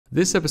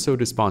This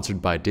episode is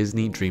sponsored by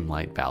Disney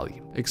Dreamlight Valley.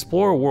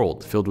 Explore a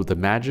world filled with the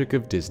magic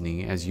of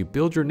Disney as you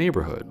build your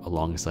neighborhood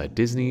alongside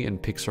Disney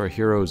and Pixar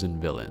heroes and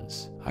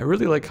villains. I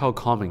really like how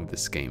calming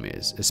this game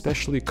is,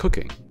 especially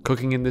cooking.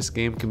 Cooking in this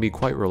game can be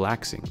quite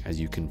relaxing as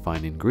you can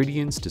find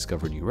ingredients,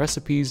 discover new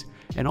recipes,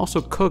 and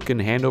also cook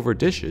and hand over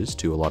dishes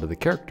to a lot of the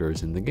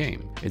characters in the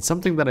game. It's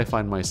something that I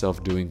find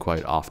myself doing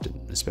quite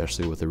often,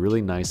 especially with a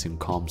really nice and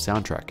calm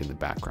soundtrack in the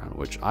background,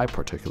 which I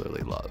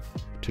particularly love.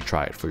 To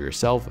try it for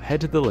yourself,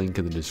 head to the link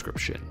in the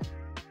description.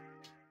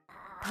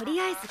 と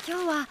りあえず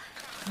今日は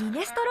ミ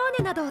ネストロ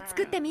ーネなどを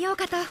作ってみよう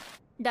かと。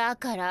だ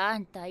からあ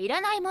んたいら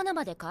ないもの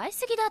まで買い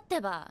すぎだっ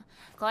てば。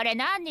これ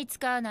何に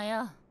使うの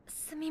よ。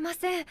すみま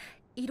せん。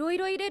いろい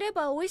ろ入れれ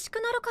ば美味しく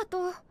なるか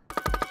と。だか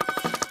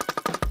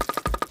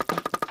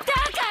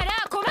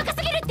ら細か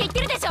すぎるって言って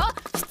るでしょ。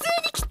普通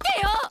に切って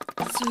よ。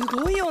す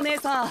ごいお姉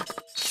さん。ちょ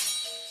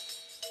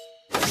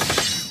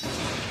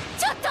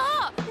っと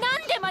な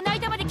んでまな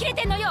板まで切れ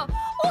てんのよ。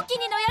お気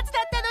にのやつだ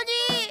ったの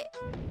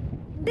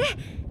に。で、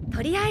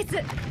とりあえず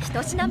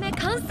一品目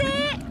完成。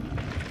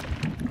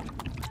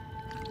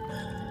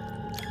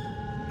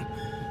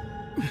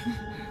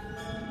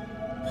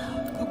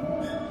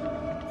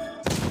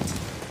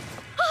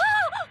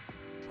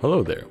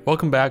Hello there,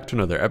 welcome back to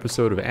another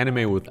episode of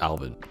Anime with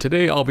Alvin.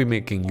 Today I'll be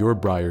making Yor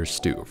Beef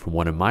Stew from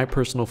one of my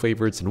personal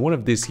favorites and one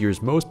of this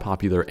year's most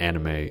popular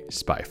anime,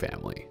 Spy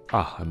Family.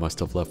 I must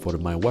have left one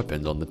of my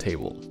weapons on the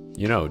table.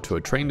 You know, to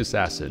a trained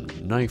assassin,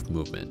 knife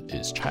movement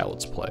is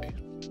child's play.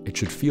 It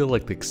should feel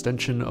like the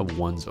extension of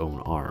one's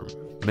own arm.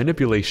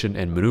 Manipulation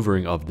and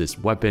maneuvering of this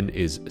weapon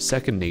is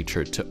second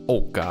nature to—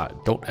 oh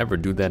god, don't ever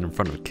do that in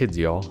front of kids,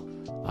 y'all.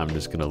 I'm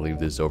just gonna leave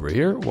this over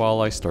here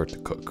while I start to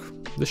cook.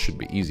 This should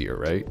be easier,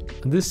 right?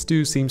 This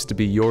stew seems to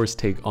be Yor's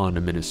take on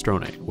a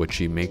minestrone, which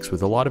she makes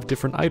with a lot of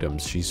different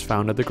items she's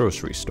found at the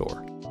grocery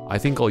store. I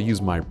think I'll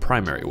use my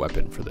primary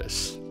weapon for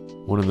this.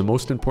 One of the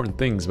most important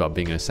things about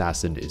being an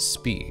assassin is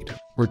speed.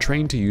 We're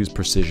trained to use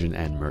precision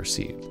and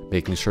mercy,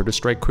 making sure to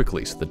strike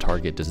quickly so the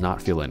target does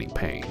not feel any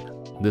pain.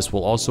 This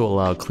will also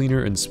allow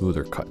cleaner and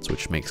smoother cuts,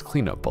 which makes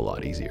cleanup a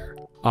lot easier.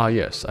 Ah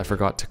yes, I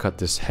forgot to cut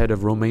this head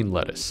of romaine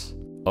lettuce.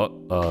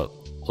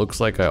 Looks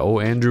like I owe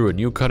Andrew a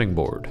new cutting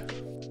board.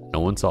 No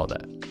one saw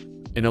that.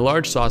 In a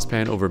large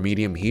saucepan over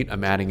medium heat,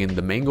 I'm adding in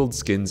the mangled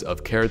skins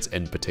of carrots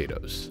and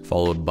potatoes,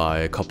 followed by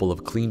a couple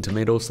of clean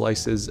tomato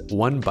slices,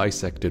 one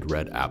bisected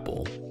red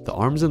apple, the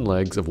arms and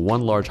legs of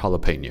one large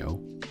jalapeno,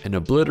 an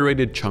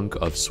obliterated chunk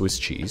of Swiss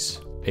cheese,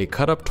 a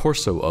cut up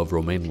torso of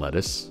romaine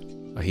lettuce,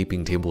 a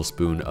heaping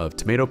tablespoon of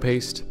tomato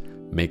paste.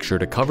 Make sure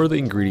to cover the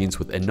ingredients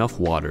with enough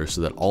water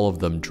so that all of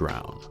them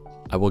drown.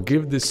 I will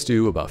give this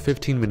stew about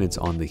 15 minutes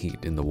on the heat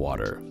in the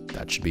water.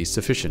 That should be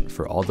sufficient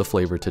for all the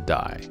flavor to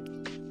die.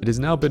 It has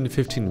now been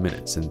 15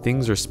 minutes and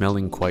things are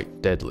smelling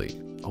quite deadly.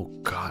 Oh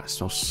god, it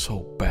smells so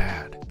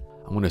bad.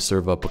 I'm going to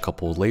serve up a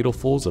couple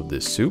ladlefuls of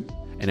this soup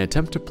and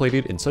attempt to plate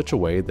it in such a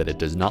way that it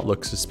does not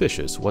look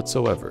suspicious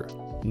whatsoever.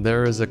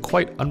 There is a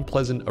quite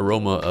unpleasant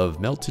aroma of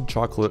melted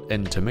chocolate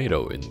and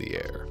tomato in the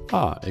air.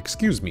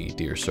 Excuse me,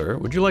 dear sir,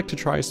 would you like to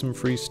try some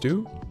free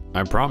stew?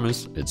 I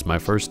promise, it's my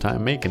first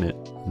time making it.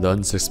 The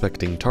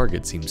unsuspecting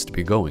target seems to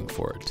be going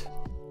for it.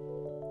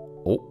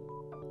 Oh.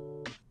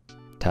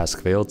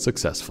 Task failed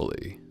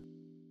successfully.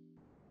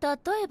 例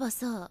えば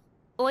さ、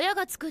親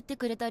が作って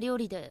くれた料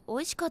理で美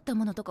味しかった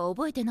ものとか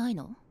覚えてない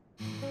の？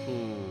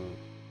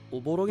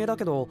おぼろげだ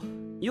けど、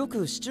よ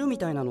くシチューみ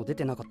たいなの出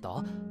てなかっ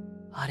た？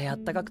あれあっ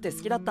たかくて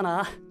好きだった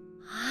な。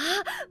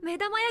目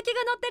玉焼き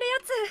が乗ってる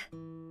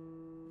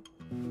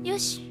やつ。よ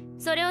し、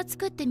それを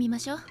作ってみま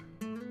しょう。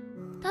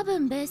多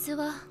分ベース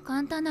は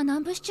簡単な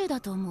南部シチュー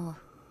だと思う。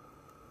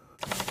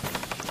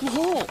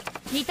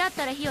煮立っ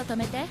たら火を止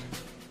めて。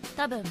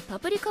多分パ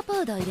プリカパ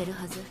ウダー入れる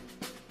はず。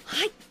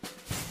はい。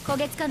焦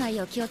げつかない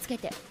よう気をつけ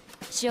て。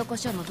塩コ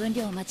ショウも分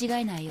量を間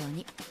違えないよう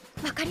に。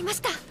わかりま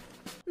した。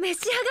召し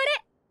上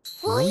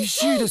がれ。美味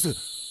しいです。あ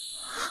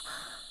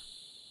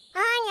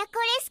ーにゃこ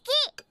れ好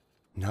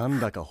き。な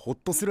んだかホッ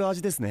とする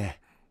味ですね。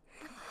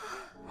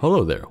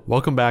Hello there,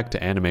 welcome back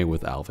to Anime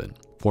with Alvin.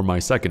 For my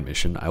second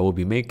mission, I will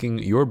be making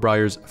Yor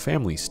Beef's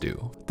family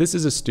stew. This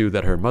is a stew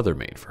that her mother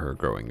made for her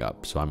growing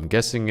up, so I'm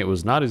guessing it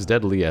was not as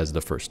deadly as the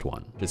first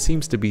one. It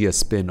seems to be a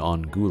spin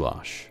on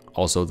goulash.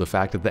 Also, the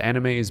fact that the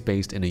anime is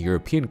based in a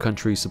European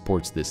country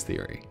supports this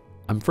theory.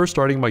 I'm first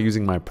starting by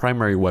using my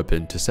primary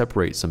weapon to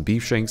separate some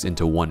beef shanks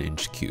into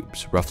 1-inch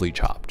cubes, roughly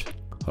chopped.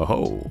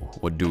 Oh,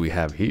 what do we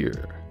have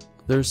here?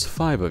 There's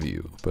 5 of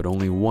you, but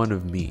only 1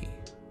 of me.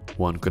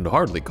 One could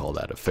hardly call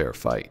that a fair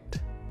fight.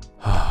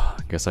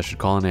 Guess I should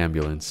call an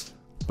ambulance.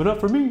 But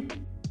not for me.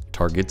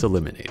 Targets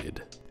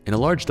eliminated. In a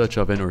large Dutch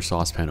oven or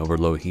saucepan over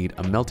low heat,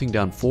 I'm melting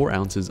down 4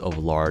 ounces of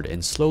lard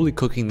and slowly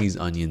cooking these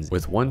onions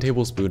with 1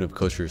 tablespoon of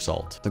kosher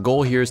salt. The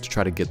goal here is to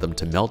try to get them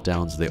to melt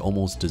down so they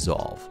almost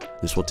dissolve.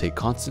 This will take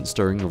constant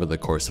stirring over the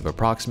course of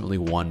approximately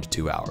 1 to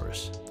 2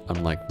 hours.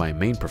 Unlike my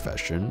main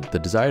profession, the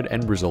desired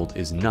end result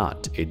is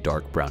not a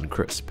dark brown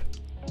crisp.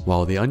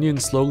 While the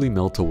onions slowly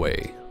melt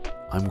away,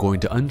 I'm going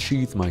to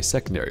unsheath my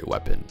secondary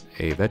weapon,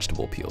 a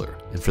vegetable peeler,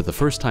 and for the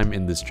first time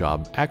in this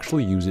job,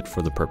 actually use it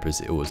for the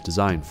purpose it was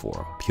designed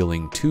for,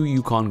 peeling 2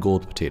 Yukon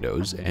Gold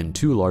potatoes and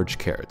 2 large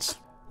carrots.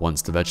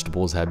 Once the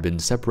vegetables had been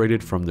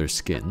separated from their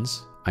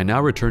skins, I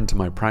now return to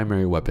my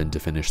primary weapon to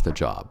finish the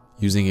job,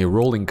 using a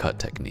rolling cut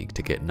technique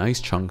to get nice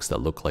chunks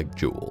that look like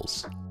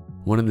jewels.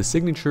 One of the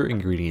signature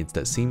ingredients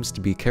that seems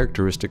to be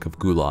characteristic of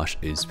goulash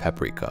is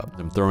paprika.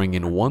 I'm throwing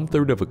in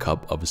 1/3 of a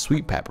cup of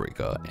sweet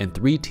paprika and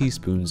 3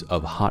 teaspoons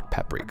of hot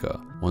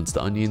paprika. Once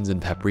the onions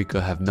and paprika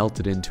have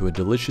melted into a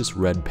delicious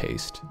red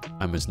paste,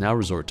 I must now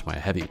resort to my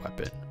heavy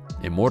weapon,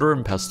 a mortar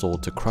and pestle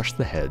to crush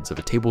the heads of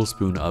a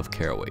tablespoon of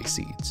caraway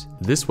seeds.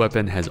 This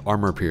weapon has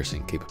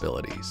armor-piercing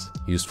capabilities,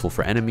 useful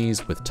for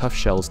enemies with tough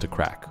shells to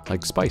crack,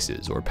 like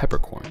spices or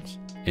peppercorns.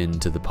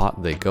 Into the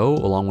pot they go,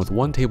 along with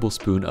 1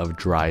 tablespoon of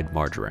dried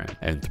marjoram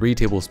and 3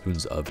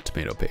 tablespoons of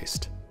tomato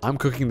paste. I'm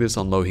cooking this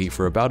on low heat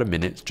for about a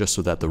minute just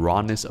so that the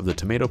rawness of the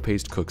tomato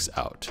paste cooks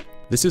out.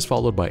 This is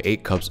followed by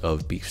 8 cups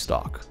of beef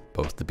stock.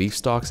 Both the beef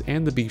stocks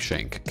and the beef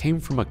shank came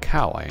from a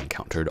cow I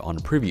encountered on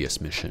a previous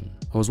mission.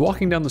 I was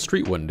walking down the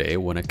street one day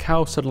when a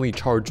cow suddenly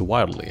charged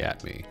wildly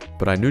at me,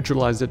 but I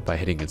neutralized it by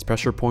hitting its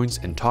pressure points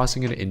and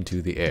tossing it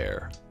into the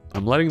air.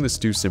 I'm letting the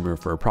stew simmer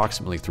for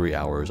approximately 3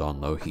 hours on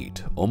low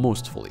heat,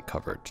 almost fully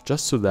covered,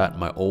 just so that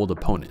my old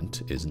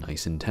opponent is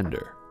nice and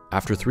tender.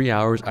 After 3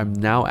 hours, I'm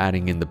now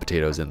adding in the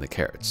potatoes and the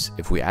carrots.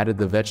 If we added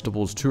the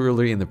vegetables too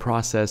early in the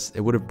process,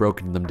 it would have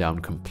broken them down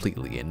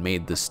completely and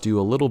made the stew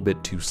a little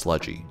bit too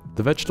sludgy.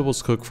 The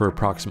vegetables cook for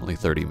approximately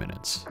 30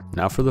 minutes.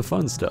 Now for the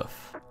fun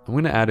stuff. I'm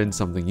going to add in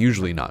something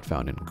usually not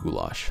found in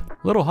goulash.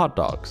 Little hot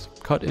dogs,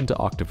 cut into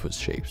octopus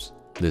shapes.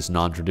 This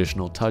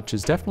non-traditional touch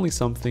is definitely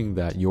something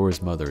that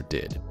Yor's mother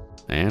did,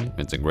 and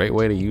it's a great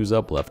way to use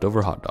up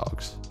leftover hot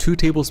dogs. 2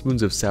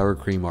 tablespoons of sour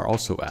cream are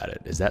also added,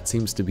 as that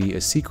seems to be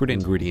a secret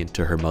ingredient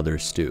to her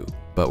mother's stew.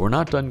 But we're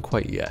not done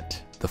quite yet.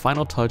 The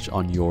final touch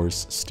on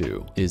Yor's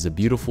stew is a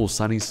beautiful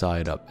sunny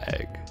side up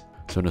egg.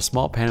 So in a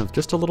small pan with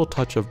just a little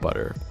touch of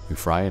butter, we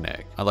fry an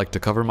egg. I like to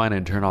cover mine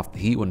and turn off the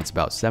heat when it's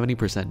about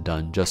 70%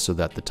 done, just so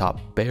that the top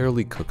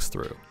barely cooks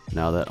through.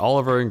 Now that all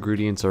of our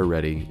ingredients are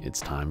ready, it's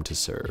time to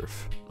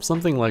serve.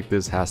 Something like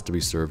this has to be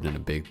served in a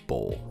big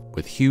bowl,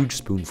 with huge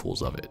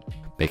spoonfuls of it,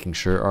 making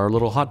sure our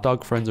little hot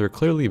dog friends are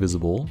clearly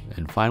visible,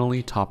 and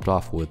finally topped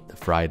off with the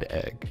fried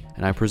egg.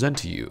 And I present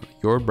to you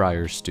Yor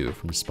Beef Stew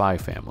from Spy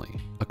Family,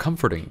 a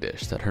comforting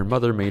dish that her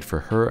mother made for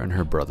her and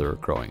her brother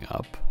growing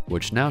up,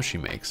 which now she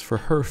makes for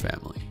her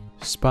family.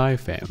 Spy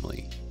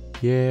Family,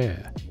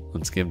 yeah.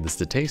 Let's give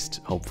this a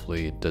taste.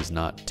 Hopefully it does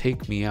not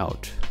take me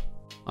out.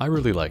 I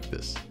really like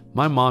this.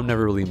 My mom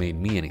never really made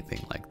me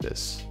anything like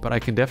this, but I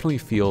can definitely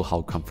feel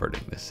how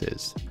comforting this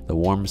is. The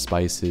warm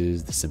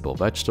spices, the simple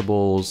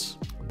vegetables,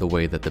 the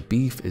way that the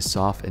beef is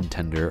soft and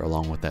tender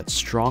along with that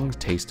strong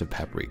taste of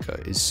paprika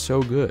is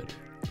so good.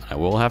 I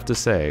will have to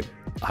say,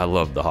 I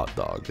love the hot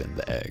dog and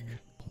the egg.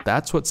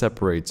 That's what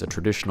separates a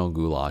traditional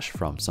goulash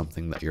from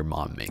something that your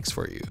mom makes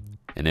for you.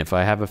 And if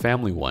I have a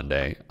family one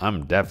day,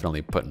 I'm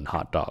definitely putting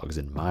hot dogs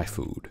in my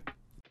food.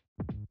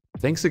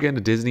 Thanks again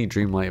to Disney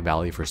Dreamlight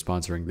Valley for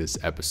sponsoring this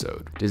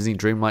episode. Disney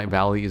Dreamlight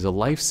Valley is a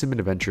life sim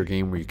adventure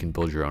game where you can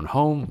build your own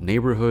home,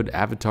 neighborhood,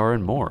 avatar,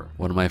 and more.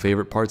 One of my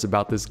favorite parts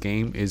about this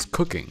game is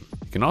cooking.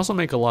 You can also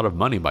make a lot of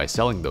money by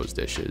selling those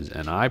dishes,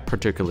 and I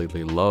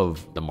particularly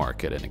love the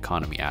market and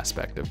economy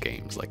aspect of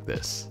games like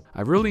this.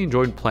 I've really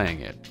enjoyed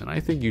playing it, and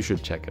I think you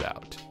should check it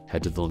out.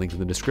 Head to the link in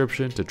the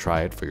description to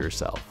try it for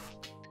yourself.